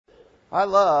I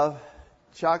love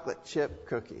chocolate chip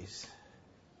cookies.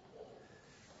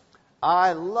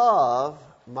 I love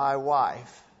my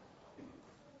wife.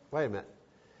 Wait a minute.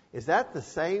 Is that the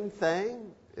same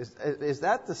thing? Is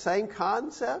that the same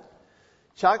concept?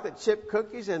 Chocolate chip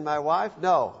cookies and my wife?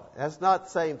 No, that's not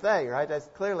the same thing, right? That's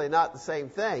clearly not the same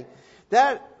thing.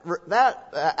 That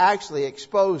actually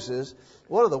exposes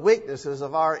one of the weaknesses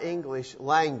of our English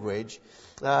language.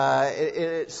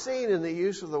 It's seen in the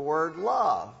use of the word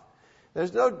love.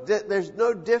 There's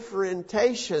no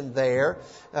differentiation there.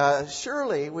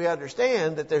 Surely we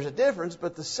understand that there's a difference,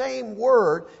 but the same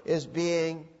word is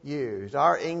being used.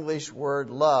 Our English word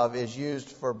love is used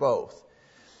for both.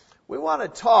 We want to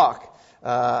talk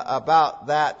about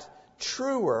that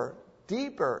truer,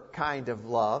 deeper kind of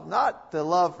love, not the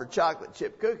love for chocolate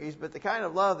chip cookies, but the kind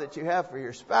of love that you have for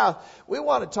your spouse. We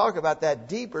want to talk about that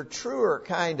deeper, truer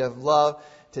kind of love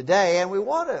today, and we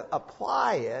want to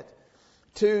apply it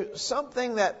to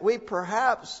something that we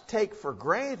perhaps take for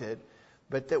granted,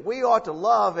 but that we ought to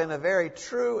love in a very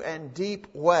true and deep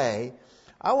way.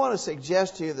 I want to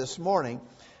suggest to you this morning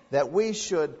that we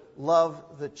should love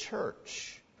the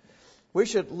church. We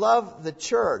should love the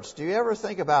church. Do you ever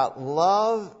think about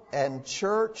love and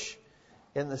church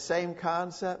in the same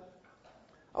concept?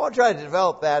 I want to try to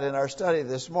develop that in our study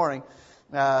this morning.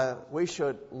 We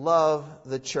should love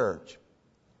the church.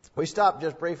 We stopped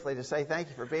just briefly to say thank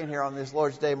you for being here on this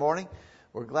Lord's Day morning.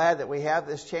 We're glad that we have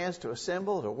this chance to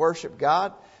assemble, to worship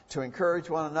God, to encourage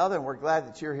one another, and we're glad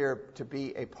that you're here to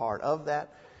be a part of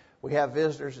that. We have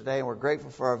visitors today, and we're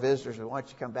grateful for our visitors. We want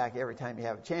you to come back every time you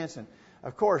have a chance. And,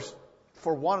 of course,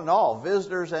 for one and all,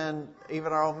 visitors and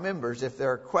even our own members, if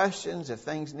there are questions, if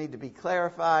things need to be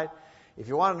clarified, if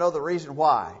you want to know the reason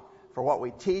why for what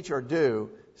we teach or do,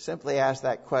 simply ask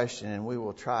that question, and we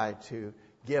will try to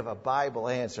give a Bible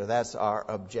answer. That's our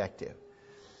objective.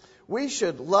 We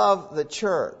should love the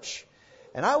church.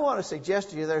 And I want to suggest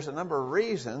to you there's a number of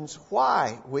reasons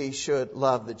why we should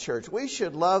love the church. We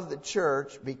should love the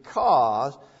church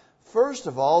because, first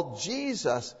of all,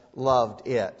 Jesus loved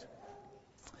it.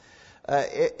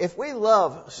 If we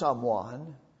love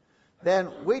someone, then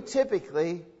we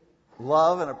typically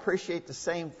love and appreciate the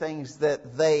same things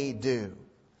that they do.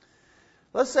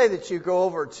 Let's say that you go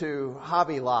over to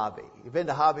Hobby Lobby. You've been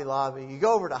to Hobby Lobby. You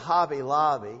go over to Hobby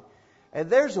Lobby, and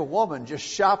there's a woman just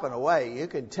shopping away. You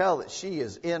can tell that she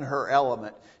is in her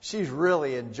element. She's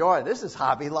really enjoying it. This is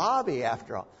Hobby Lobby,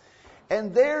 after all.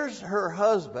 And there's her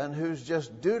husband who's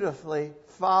just dutifully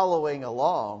following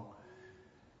along.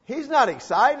 He's not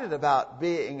excited about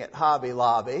being at Hobby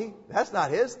Lobby. That's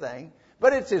not his thing,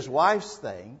 but it's his wife's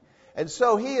thing. And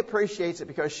so he appreciates it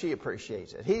because she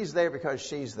appreciates it. He's there because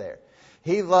she's there.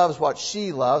 He loves what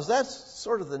she loves. That's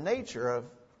sort of the nature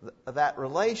of that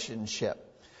relationship.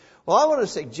 Well, I want to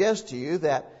suggest to you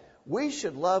that we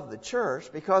should love the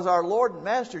church because our Lord and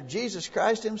Master Jesus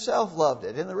Christ Himself loved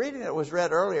it. In the reading that was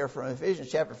read earlier from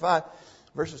Ephesians chapter 5,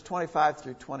 verses 25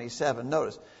 through 27,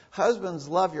 notice, husbands,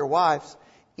 love your wives,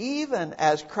 even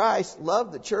as Christ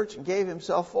loved the church and gave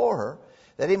Himself for her,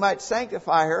 that He might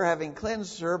sanctify her, having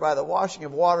cleansed her by the washing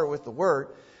of water with the word,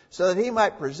 so that He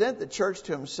might present the church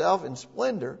to Himself in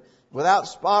splendor, without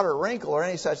spot or wrinkle or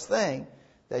any such thing,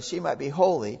 that she might be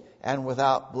holy and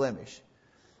without blemish.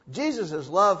 Jesus'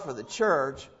 love for the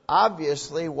church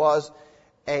obviously was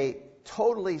a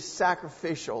totally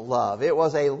sacrificial love. It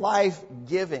was a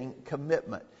life-giving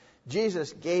commitment.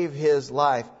 Jesus gave His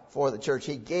life for the church.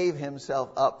 He gave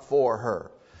Himself up for her.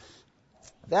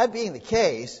 That being the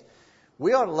case,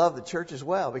 we ought to love the church as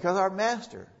well because our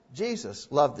Master, Jesus,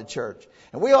 loved the church.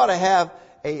 And we ought to have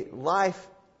a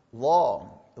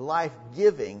lifelong,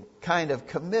 life-giving kind of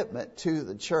commitment to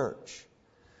the church.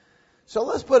 So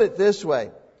let's put it this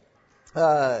way.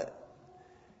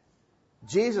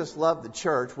 Jesus loved the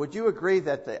church. Would you agree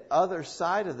that the other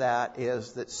side of that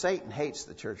is that Satan hates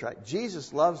the church, right?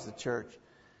 Jesus loves the church.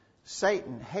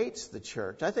 Satan hates the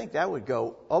church. I think that would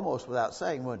go almost without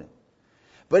saying, wouldn't it?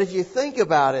 But if you think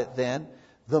about it then,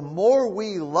 the more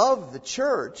we love the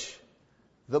church,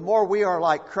 the more we are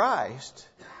like Christ.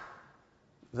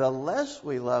 The less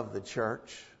we love the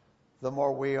church, the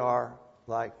more we are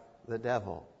like the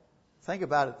devil. Think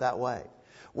about it that way.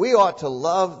 We ought to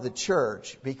love the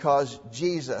church because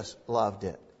Jesus loved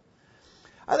it.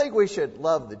 I think we should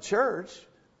love the church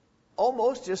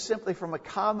almost just simply from a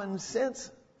common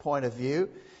sense point of view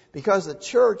because the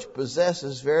church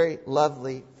possesses very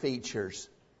lovely features.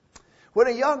 When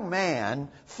a young man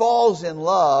falls in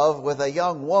love with a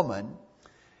young woman,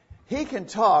 he can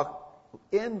talk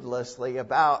endlessly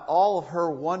about all of her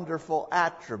wonderful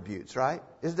attributes, right?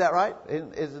 Isn't that right?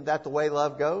 Isn't that the way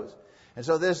love goes? And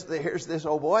so here's this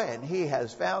old boy, and he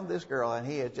has found this girl, and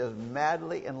he is just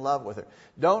madly in love with her.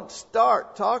 Don't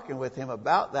start talking with him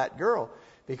about that girl,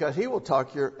 because he will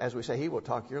talk he will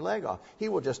talk your leg off. He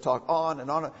will just talk on and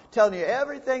on, telling you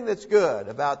everything that's good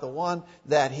about the one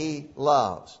that he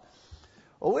loves.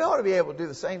 Well, we ought to be able to do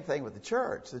the same thing with the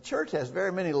church. The church has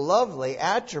very many lovely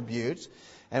attributes,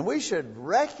 and we should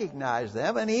recognize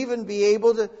them and even be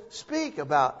able to speak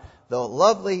about the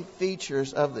lovely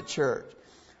features of the church.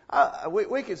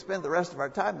 We could spend the rest of our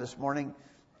time this morning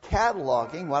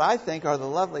cataloging what I think are the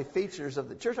lovely features of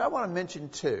the church. I want to mention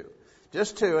two.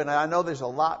 Just two, and I know there's a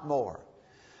lot more.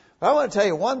 But I want to tell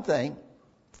you one thing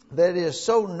that is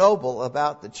so noble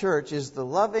about the church is the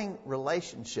loving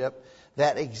relationship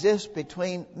that exists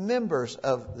between members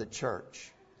of the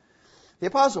church. The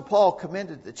Apostle Paul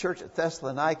commended the church at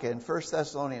Thessalonica in 1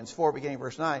 Thessalonians 4, beginning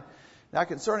verse 9. Now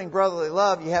concerning brotherly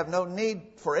love, you have no need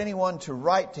for anyone to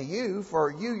write to you, for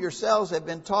you yourselves have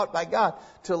been taught by God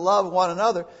to love one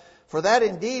another, for that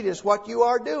indeed is what you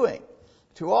are doing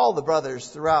to all the brothers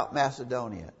throughout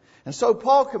Macedonia. And so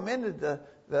Paul commended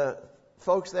the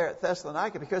folks there at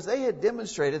Thessalonica because they had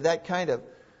demonstrated that kind of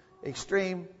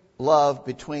extreme love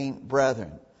between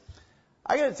brethren.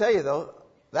 I got to tell you though,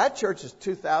 that church is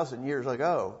 2,000 years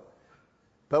ago,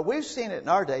 but we've seen it in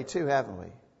our day too, haven't we?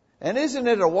 And isn't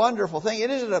it a wonderful thing?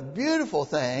 Isn't it a beautiful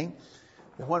thing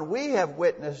that when we have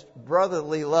witnessed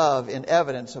brotherly love in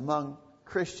evidence among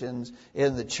Christians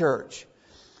in the church?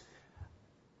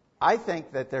 I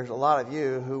think that there's a lot of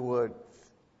you who would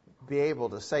be able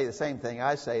to say the same thing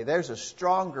I say. There's a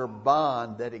stronger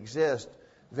bond that exists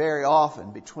very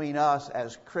often between us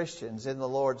as Christians in the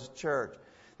Lord's church.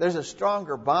 There's a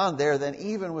stronger bond there than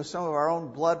even with some of our own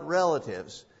blood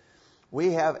relatives.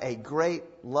 We have a great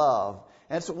love.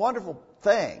 And it's a wonderful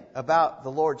thing about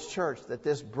the Lord's church that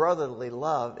this brotherly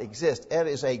love exists. It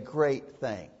is a great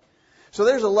thing. So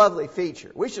there's a lovely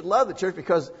feature. We should love the church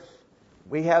because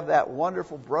we have that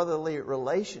wonderful brotherly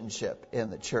relationship in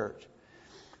the church.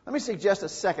 Let me suggest a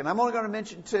second. I'm only going to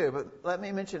mention two, but let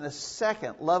me mention a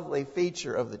second lovely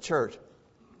feature of the church.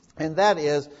 And that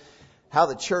is how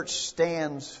the church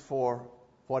stands for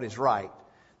what is right.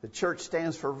 The church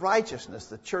stands for righteousness.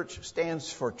 The church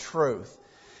stands for truth.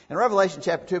 In Revelation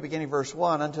chapter 2, beginning verse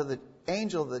 1, unto the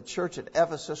angel of the church at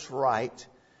Ephesus write,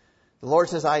 the Lord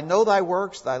says, I know thy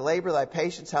works, thy labor, thy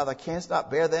patience, how thou canst not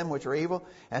bear them which are evil,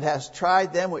 and hast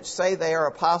tried them which say they are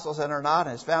apostles and are not,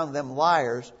 and hast found them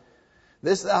liars.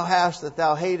 This thou hast, that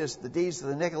thou hatest the deeds of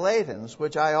the Nicolaitans,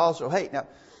 which I also hate. Now,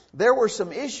 there were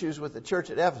some issues with the church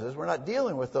at Ephesus. We're not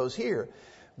dealing with those here.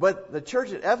 But the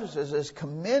church at Ephesus is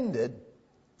commended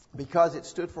because it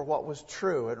stood for what was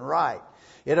true and right.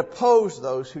 It opposed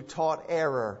those who taught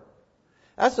error.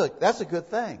 That's a good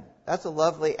thing. That's a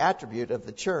lovely attribute of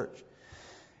the church.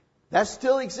 That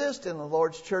still exists in the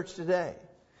Lord's church today.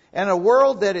 In a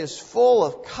world that is full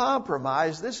of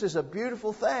compromise, this is a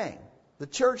beautiful thing. The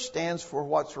church stands for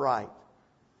what's right.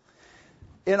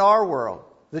 In our world,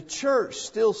 the church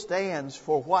still stands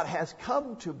for what has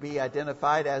come to be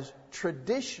identified as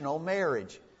traditional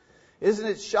marriage. Isn't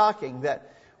it shocking that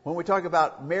when we talk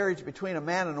about marriage between a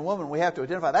man and a woman, we have to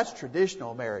identify that's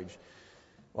traditional marriage.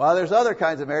 Well, there's other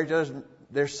kinds of marriage.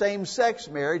 There's same-sex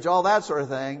marriage, all that sort of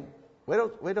thing.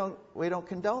 We don't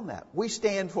condone that. We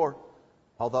stand for,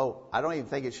 although I don't even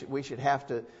think we should have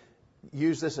to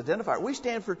use this identifier. We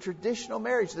stand for traditional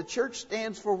marriage. The church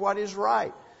stands for what is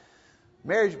right.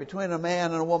 Marriage between a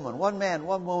man and a woman. One man,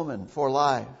 one woman for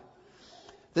life.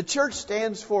 The church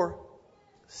stands for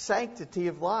sanctity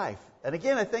of life. And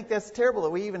again, I think that's terrible that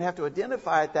we even have to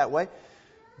identify it that way.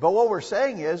 But what we're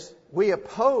saying is we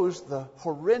oppose the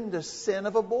horrendous sin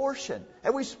of abortion.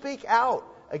 And we speak out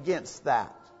against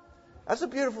that. That's a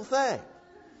beautiful thing.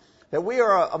 That we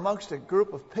are amongst a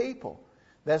group of people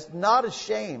that's not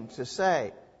ashamed to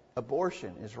say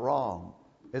abortion is wrong.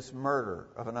 It's murder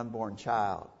of an unborn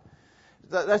child.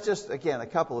 That's just, again, a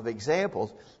couple of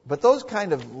examples. But those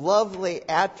kind of lovely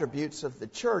attributes of the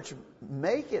church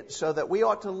make it so that we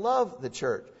ought to love the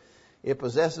church. It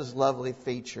possesses lovely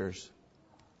features.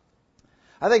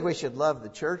 I think we should love the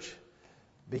church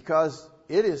because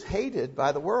it is hated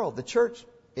by the world. The church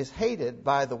is hated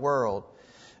by the world.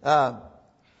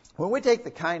 When we take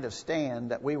the kind of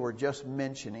stand that we were just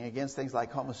mentioning against things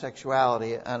like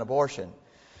homosexuality and abortion,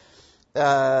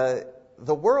 the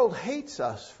world hates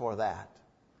us for that.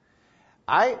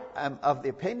 I am of the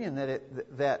opinion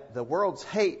that the world's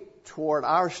hate toward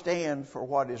our stand for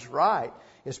what is right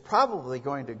is probably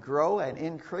going to grow and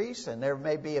increase, and there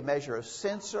may be a measure of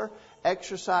censor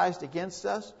exercised against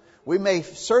us. We may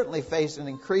certainly face an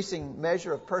increasing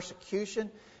measure of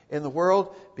persecution in the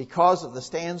world because of the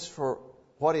stands for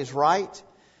what is right.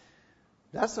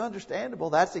 That's understandable.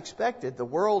 That's expected. The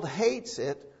world hates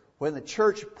it when the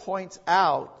church points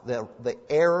out the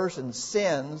errors and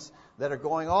sins that are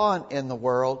going on in the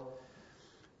world.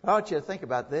 I want you to think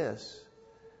about this.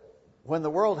 When the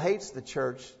world hates the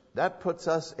church, that puts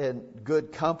us in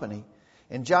good company.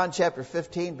 In John chapter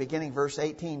 15, beginning verse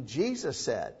 18, Jesus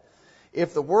said,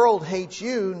 "If the world hates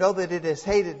you, know that it has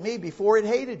hated me before it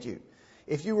hated you.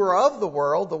 If you were of the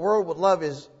world would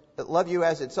love you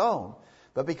as its own.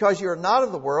 But because you are not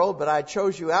of the world, but I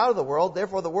chose you out of the world,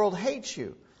 therefore the world hates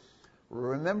you.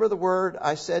 Remember the word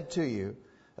I said to you,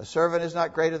 a servant is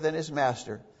not greater than his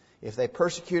master. If they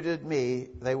persecuted me,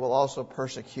 they will also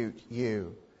persecute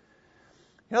you."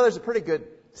 You know, there's a pretty good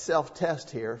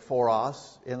self-test here for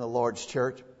us in the Lord's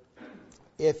church.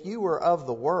 If you were of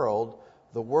the world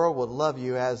would love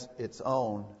you as its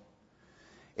own.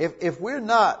 If we're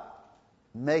not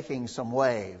making some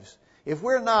waves, if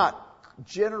we're not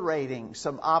generating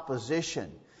some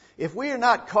opposition, if we are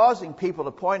not causing people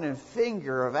to point a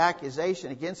finger of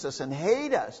accusation against us and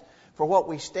hate us for what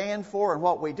we stand for and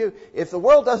what we do, if the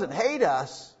world doesn't hate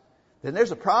us, then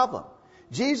there's a problem.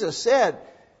 Jesus said,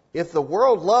 if the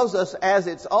world loves us as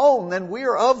its own, then we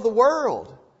are of the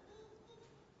world.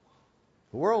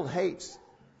 The world hates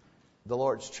the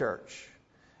Lord's church.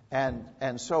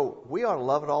 And so we ought to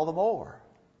love it all the more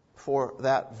for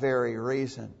that very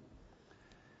reason.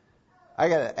 I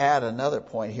got to add another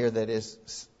point here that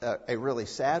is a really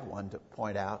sad one to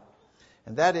point out.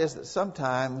 And that is that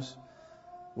sometimes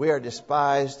we are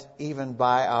despised even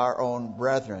by our own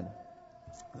brethren.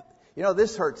 You know,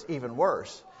 this hurts even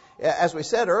worse. As we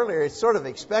said earlier, it's sort of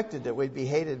expected that we'd be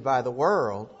hated by the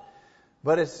world.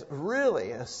 But it's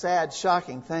really a sad,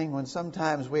 shocking thing when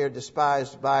sometimes we are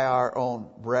despised by our own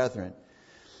brethren.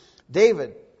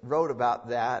 David wrote about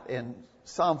that in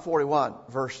Psalm 41,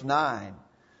 verse 9.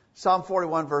 Psalm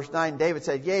 41, verse 9, David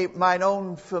said, "Yea, mine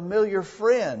own familiar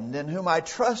friend, in whom I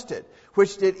trusted,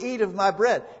 which did eat of my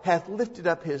bread, hath lifted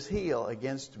up his heel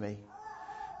against me."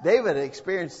 David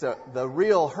experienced the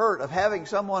real hurt of having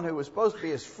someone who was supposed to be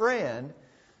his friend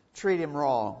treat him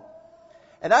wrong.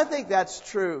 And I think that's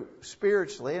true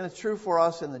spiritually, and it's true for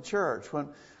us in the church.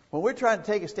 When we're trying to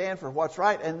take a stand for what's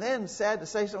right, and then, sad to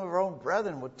say, some of our own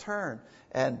brethren would turn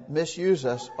and misuse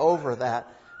us over that.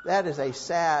 That is a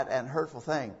sad and hurtful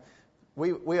thing.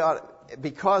 We ought,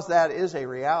 because that is a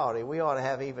reality, we ought to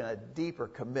have even a deeper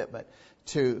commitment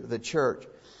to the church.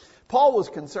 Paul was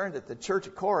concerned that the church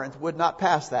at Corinth would not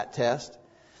pass that test.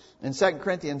 In 2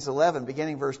 Corinthians 11,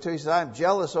 beginning verse 2, he says, "I am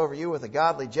jealous over you with a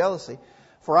godly jealousy,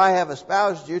 for I have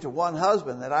espoused you to one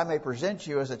husband, that I may present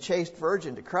you as a chaste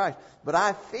virgin to Christ. But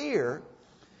I fear,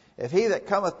 if he that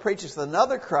cometh preacheth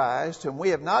another Christ, whom we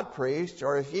have not preached,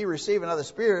 or if ye receive another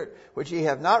spirit, which ye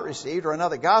have not received, or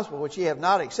another gospel, which ye have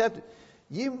not accepted,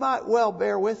 ye might well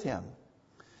bear with him."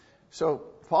 So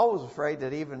Paul was afraid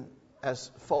that even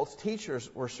as false teachers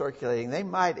were circulating, they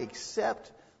might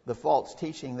accept the false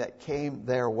teaching that came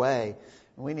their way.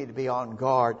 We need to be on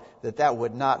guard that that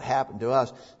would not happen to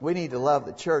us. We need to love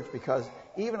the church because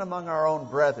even among our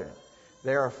own brethren,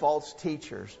 there are false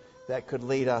teachers that could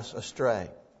lead us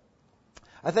astray.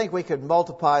 I think we could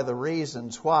multiply the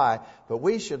reasons why, but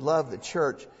we should love the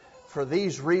church for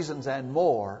these reasons and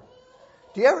more.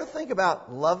 Do you ever think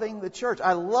about loving the church?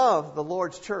 I love the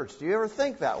Lord's church. Do you ever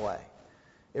think that way?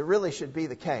 It really should be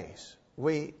the case.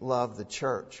 We love the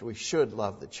church. We should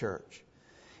love the church.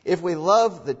 If we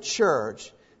love the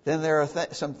church, then there are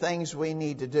some things we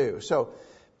need to do. So,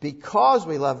 because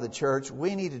we love the church,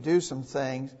 we need to do some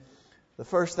things. The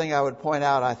first thing I would point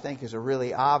out, I think, is a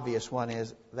really obvious one,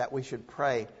 is that we should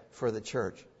pray for the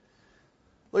church.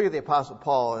 Look at the Apostle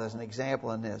Paul as an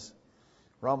example in this.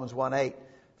 Romans 1:8.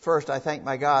 "First, I thank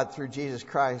my God through Jesus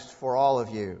Christ for all of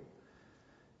you."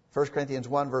 1 Corinthians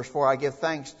 1, verse 4, "I give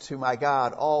thanks to my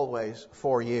God always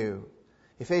for you."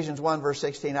 Ephesians 1, verse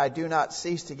 16, "I do not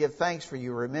cease to give thanks for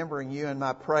you, remembering you in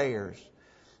my prayers."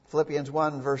 Philippians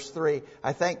 1, verse 3,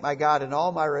 "I thank my God in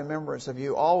all my remembrance of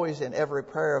you, always in every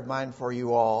prayer of mine for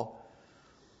you all."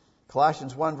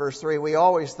 Colossians 1, verse 3, "We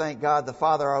always thank God, the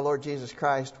Father of our Lord Jesus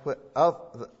Christ,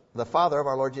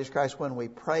 when we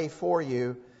pray for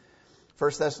you."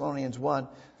 1 Thessalonians 1,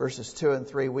 verses 2 and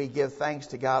 3, "We give thanks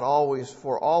to God always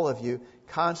for all of you,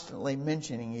 constantly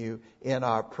mentioning you in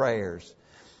our prayers."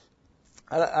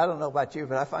 I don't know about you,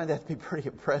 but I find that to be pretty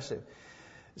impressive.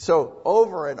 So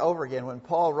over and over again, when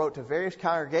Paul wrote to various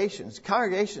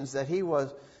congregations that he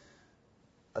was,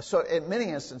 so in many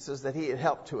instances that he had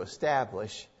helped to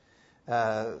establish,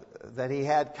 that he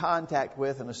had contact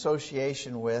with and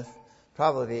association with,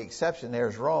 probably the exception there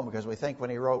is Rome, because we think when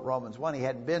he wrote Romans 1, he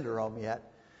hadn't been to Rome yet.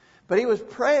 But he was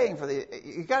praying for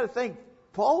you got to think,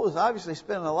 Paul was obviously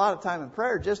spending a lot of time in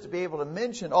prayer just to be able to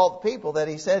mention all the people that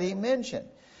he said he mentioned.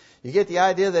 You get the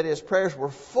idea that his prayers were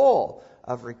full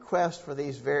of requests for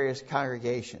these various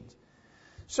congregations.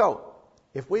 So,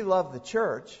 if we love the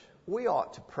church, we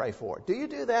ought to pray for it. Do you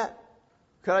do that?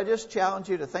 Could I just challenge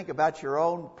you to think about your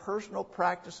own personal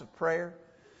practice of prayer?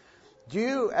 Do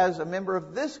you, as a member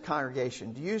of this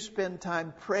congregation, do you spend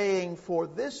time praying for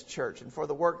this church and for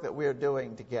the work that we are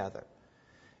doing together?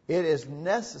 It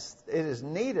is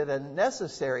needed and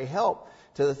necessary help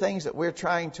to the things that we're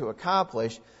trying to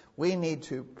accomplish. We need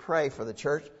to pray for the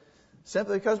church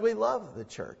simply because we love the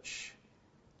church.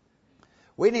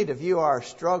 We need to view our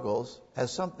struggles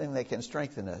as something that can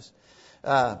strengthen us.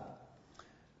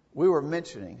 We were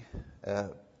mentioning,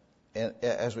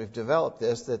 as we've developed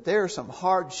this, that there are some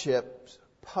hardships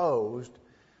posed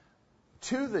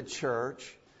to the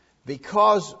church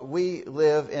because we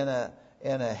live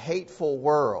in a hateful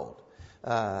world.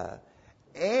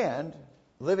 And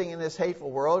living in this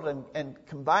hateful world and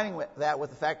combining that with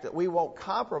the fact that we won't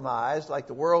compromise like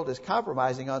the world is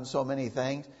compromising on so many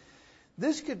things,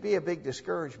 this could be a big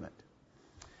discouragement.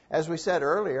 As we said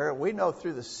earlier, we know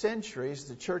through the centuries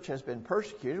the church has been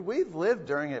persecuted. We've lived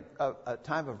during a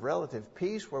time of relative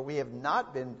peace where we have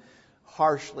not been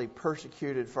harshly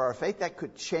persecuted for our faith. That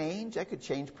could change. That could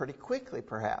change pretty quickly,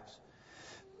 perhaps.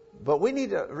 But we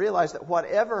need to realize that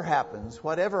whatever happens,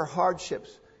 whatever hardships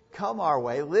come our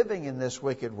way, living in this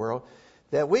wicked world,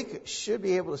 that we should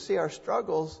be able to see our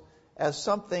struggles as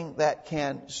something that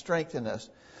can strengthen us.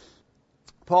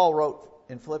 Paul wrote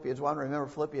in Philippians 1, remember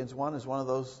Philippians 1 is one of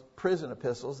those prison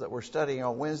epistles that we're studying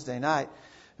on Wednesday night.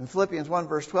 In Philippians 1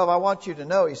 verse 12, I want you to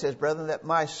know, he says, brethren, that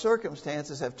my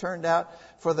circumstances have turned out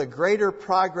for the greater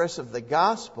progress of the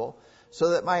gospel,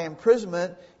 so that my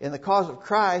imprisonment in the cause of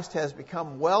Christ has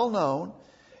become well known,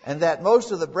 and that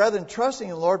most of the brethren trusting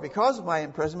in the Lord because of my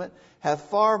imprisonment have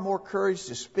far more courage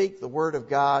to speak the word of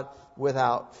God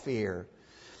without fear.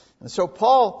 And so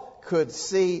Paul could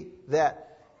see that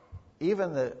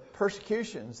even the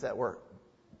persecutions that were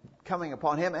coming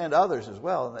upon him and others as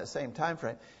well in that same time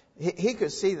frame, he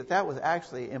could see that was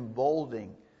actually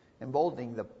emboldening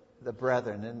the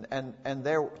brethren, and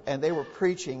they were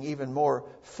preaching even more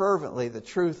fervently the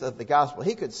truth of the gospel.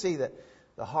 He could see that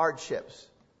the hardships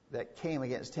that came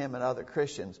against him and other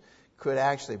Christians could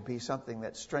actually be something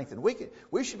that strengthened.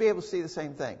 We should be able to see the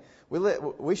same thing.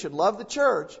 We should love the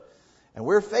church, and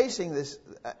we're facing this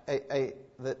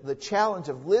the challenge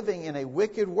of living in a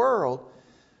wicked world.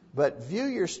 But view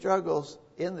your struggles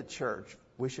in the church.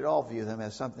 We should all view them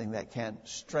as something that can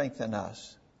strengthen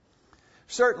us.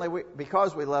 Certainly,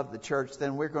 because we love the church,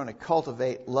 then we're going to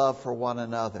cultivate love for one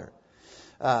another.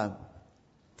 I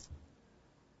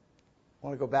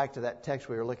want to go back to that text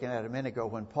we were looking at a minute ago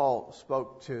when Paul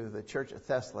spoke to the church at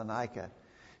Thessalonica.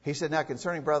 He said, now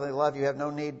concerning brotherly love, you have no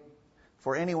need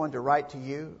for anyone to write to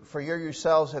you, for you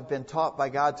yourselves have been taught by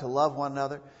God to love one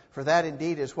another. For that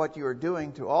indeed is what you are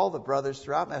doing to all the brothers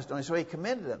throughout Macedonia. So he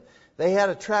commended them. They had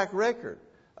a track record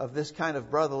of this kind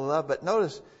of brotherly love. But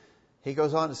notice, he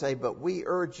goes on to say, but we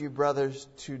urge you, brothers,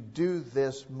 to do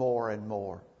this more and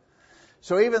more.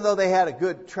 So even though they had a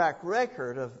good track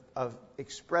record of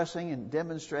expressing and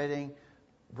demonstrating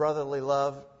brotherly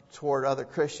love toward other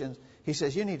Christians, he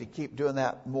says you need to keep doing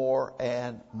that more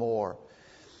and more.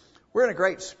 We're in a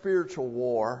great spiritual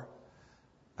war.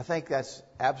 I think that's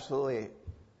absolutely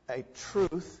a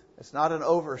truth. It's not an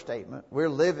overstatement. We're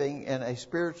living in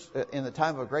in the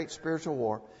time of a great spiritual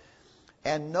war.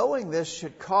 And knowing this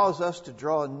should cause us to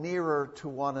draw nearer to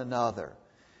one another,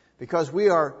 because we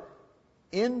are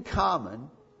in common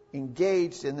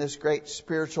engaged in this great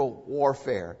spiritual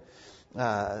warfare.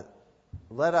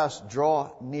 Let us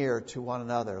draw near to one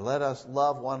another. Let us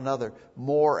love one another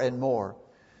more and more.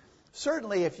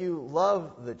 Certainly, if you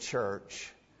love the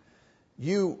church,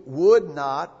 you wouldn't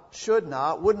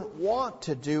want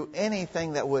to do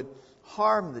anything that would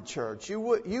harm the church. You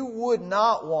would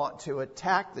not want to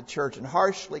attack the church and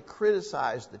harshly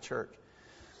criticize the church.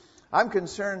 I'm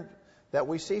concerned that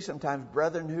we see sometimes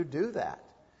brethren who do that.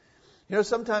 You know,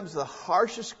 sometimes the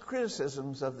harshest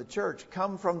criticisms of the church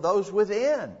come from those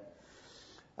within.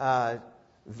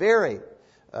 Very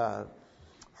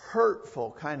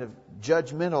hurtful kind of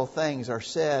judgmental things are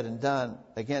said and done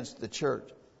against the church.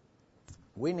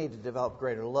 We need to develop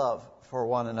greater love for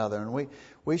one another, and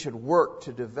we should work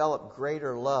to develop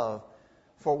greater love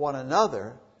for one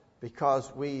another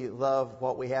because we love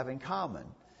what we have in common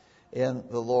in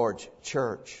the Lord's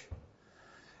church.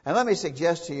 And let me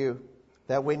suggest to you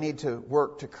that we need to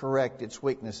work to correct its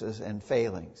weaknesses and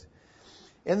failings.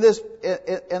 In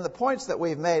the points that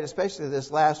we've made, especially this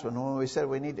last one, when we said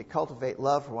we need to cultivate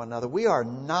love for one another, we are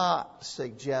not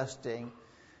suggesting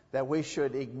that we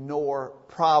should ignore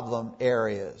problem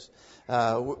areas.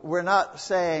 We're not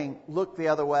saying look the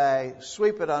other way,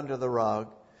 sweep it under the rug.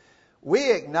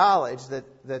 We acknowledge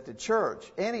that the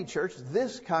church, any church,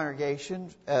 this congregation,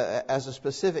 as a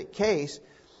specific case,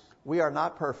 we are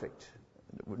not perfect.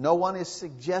 No one is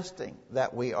suggesting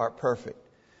that we are perfect.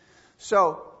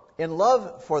 So, in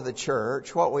love for the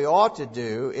church, what we ought to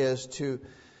do is to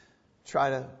try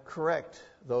to correct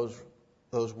those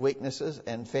weaknesses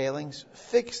and failings,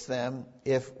 fix them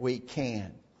if we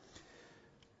can.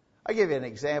 I'll give you an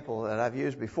example that I've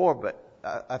used before, but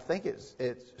I think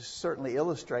it certainly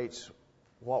illustrates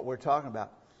what we're talking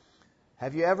about.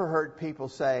 Have you ever heard people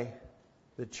say,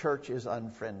 the church is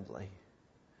unfriendly?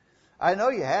 I know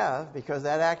you have, because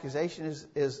that accusation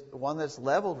is one that's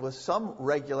leveled with some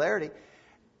regularity.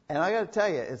 And I got to tell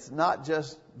you, it's not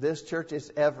just this church, it's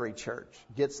every church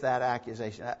gets that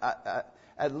accusation.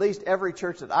 At least every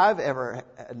church that I've ever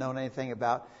known anything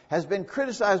about has been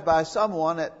criticized by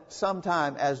someone at some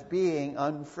time as being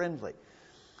unfriendly,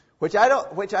 which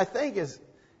I think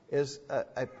is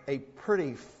a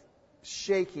pretty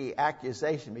shaky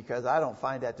accusation, because I don't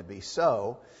find that to be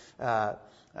so.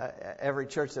 Every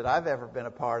church that I've ever been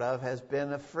a part of has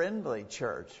been a friendly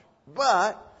church,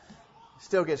 but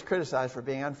still gets criticized for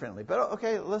being unfriendly. But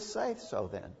okay, let's say so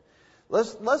then.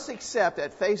 Let's accept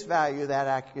at face value that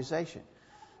accusation.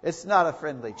 It's not a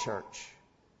friendly church.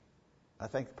 I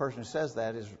think the person who says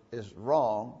that is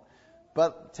wrong.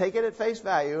 But take it at face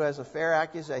value as a fair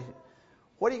accusation.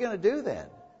 What are you going to do then?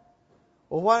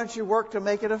 Well, why don't you work to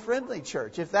make it a friendly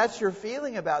church? If that's your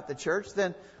feeling about the church,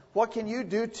 then what can you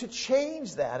do to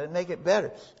change that and make it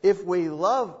better? If we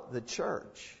love the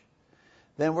church,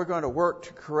 then we're going to work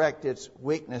to correct its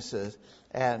weaknesses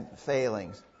and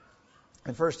failings.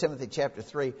 In 1 Timothy chapter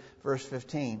 3, verse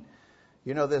 15,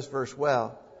 you know this verse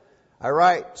well. I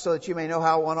write so that you may know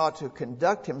how one ought to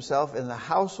conduct himself in the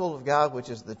household of God, which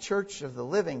is the church of the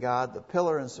living God, the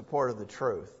pillar and support of the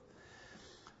truth.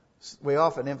 We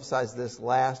often emphasize this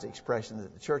last expression,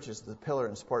 that the church is the pillar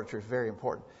and support of the truth, very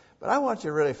important. But I want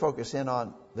you to really focus in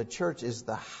on the church is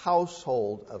the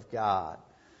household of God.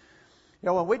 You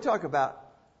know, when we talk about,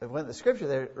 when the scripture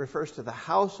there refers to the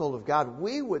household of God,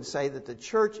 we would say that the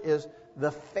church is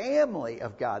the family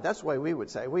of God. That's the way we would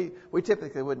say. We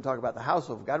typically wouldn't talk about the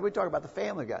household of God. We talk about the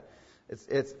family of God.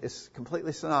 It's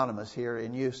completely synonymous here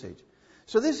in usage.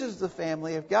 So this is the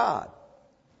family of God.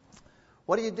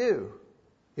 What do you do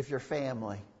if you're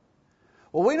family?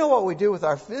 Well, we know what we do with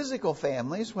our physical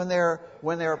families. When there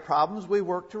are problems, we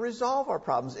work to resolve our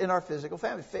problems in our physical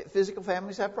families. Physical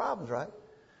families have problems, right?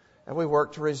 And we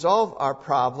work to resolve our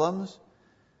problems.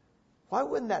 Why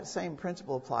wouldn't that same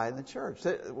principle apply in the church?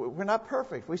 We're not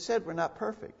perfect. We said we're not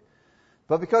perfect.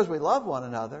 But because we love one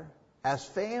another as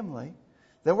family,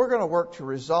 then we're going to work to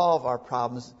resolve our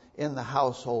problems in the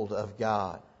household of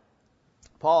God.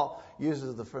 Paul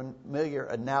uses the familiar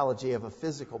analogy of a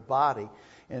physical body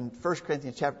in 1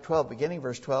 Corinthians chapter 12, beginning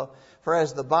verse 12. For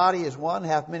as the body is one,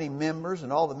 hath many members,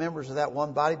 and all the members of that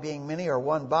one body, being many, are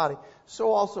one body,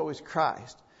 so also is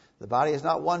Christ. The body is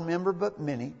not one member, but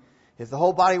many. If the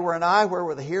whole body were an eye, where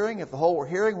were the hearing? If the whole were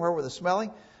hearing, where were the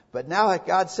smelling? But now hath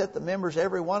God set the members,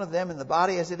 every one of them, in the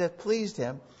body as it hath pleased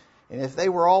him. And if they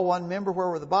were all one member, where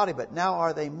were the body? But now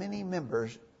are they many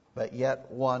members, but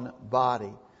yet one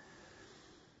body.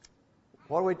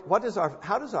 How does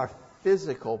our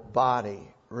physical body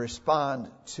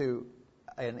respond to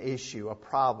an issue, a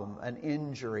problem, an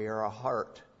injury, or a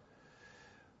hurt?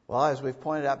 Well, as we've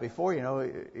pointed out before, you know,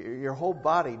 your whole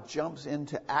body jumps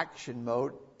into action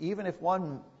mode, even if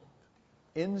one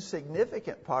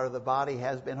insignificant part of the body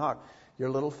has been harmed. Your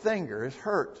little finger is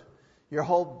hurt. Your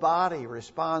whole body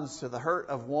responds to the hurt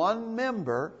of one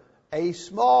member, a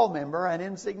small member, an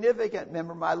insignificant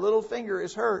member. My little finger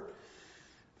is hurt.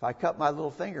 If I cut my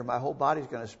little finger, my whole body is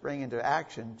going to spring into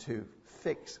action to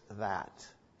fix that,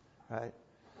 right?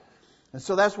 And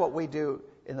so that's what we do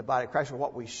in the body of Christ, or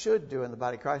what we should do in the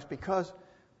body of Christ, because,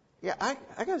 yeah, I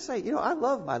got to say, you know, I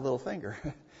love my little finger.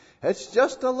 It's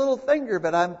just a little finger,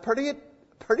 but I'm pretty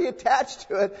attached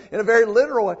to it in a very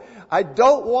literal way. I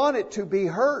don't want it to be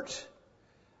hurt.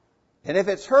 And if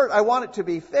it's hurt, I want it to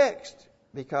be fixed,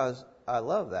 because I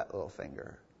love that little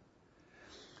finger.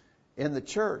 In the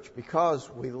church, because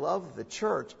we love the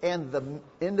church and the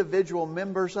individual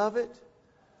members of it,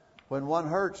 when one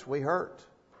hurts, we hurt.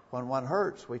 When one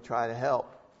hurts, we try to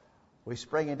help. We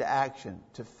spring into action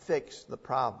to fix the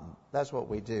problem. That's what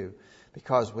we do,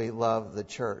 because we love the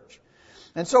church.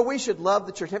 And so we should love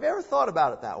the church. Have you ever thought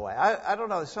about it that way? I don't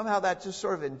know. Somehow that just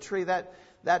sort of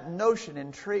that notion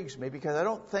intrigues me because I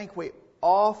don't think we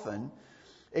often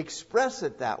express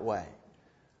it that way.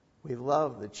 We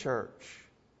love the church.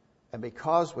 And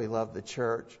because we love the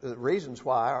church, the reasons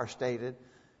why are stated.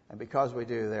 And because we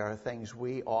do, there are things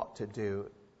we ought to do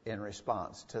in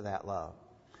response to that love.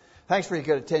 Thanks for your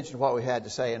good attention to what we had to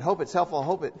say. And hope it's helpful. I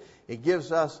hope it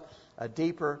gives us a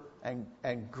deeper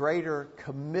and greater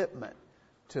commitment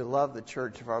to love the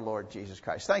church of our Lord Jesus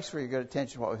Christ. Thanks for your good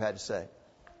attention to what we've had to say.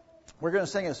 We're going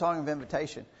to sing a song of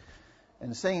invitation.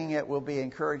 And singing it will be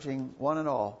encouraging one and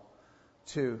all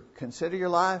to consider your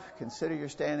life, consider your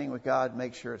standing with God,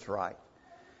 make sure it's right.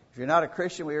 If you're not a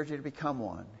Christian, we urge you to become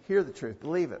one. Hear the truth,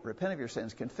 believe it, repent of your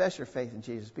sins, confess your faith in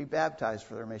Jesus, be baptized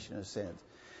for the remission of sins.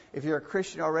 If you're a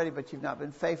Christian already but you've not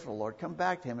been faithful, Lord, come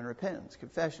back to Him in repentance,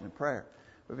 confession, and prayer.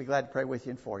 We'll be glad to pray with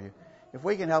you and for you. If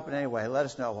we can help in any way, let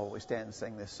us know while we stand and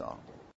sing this song.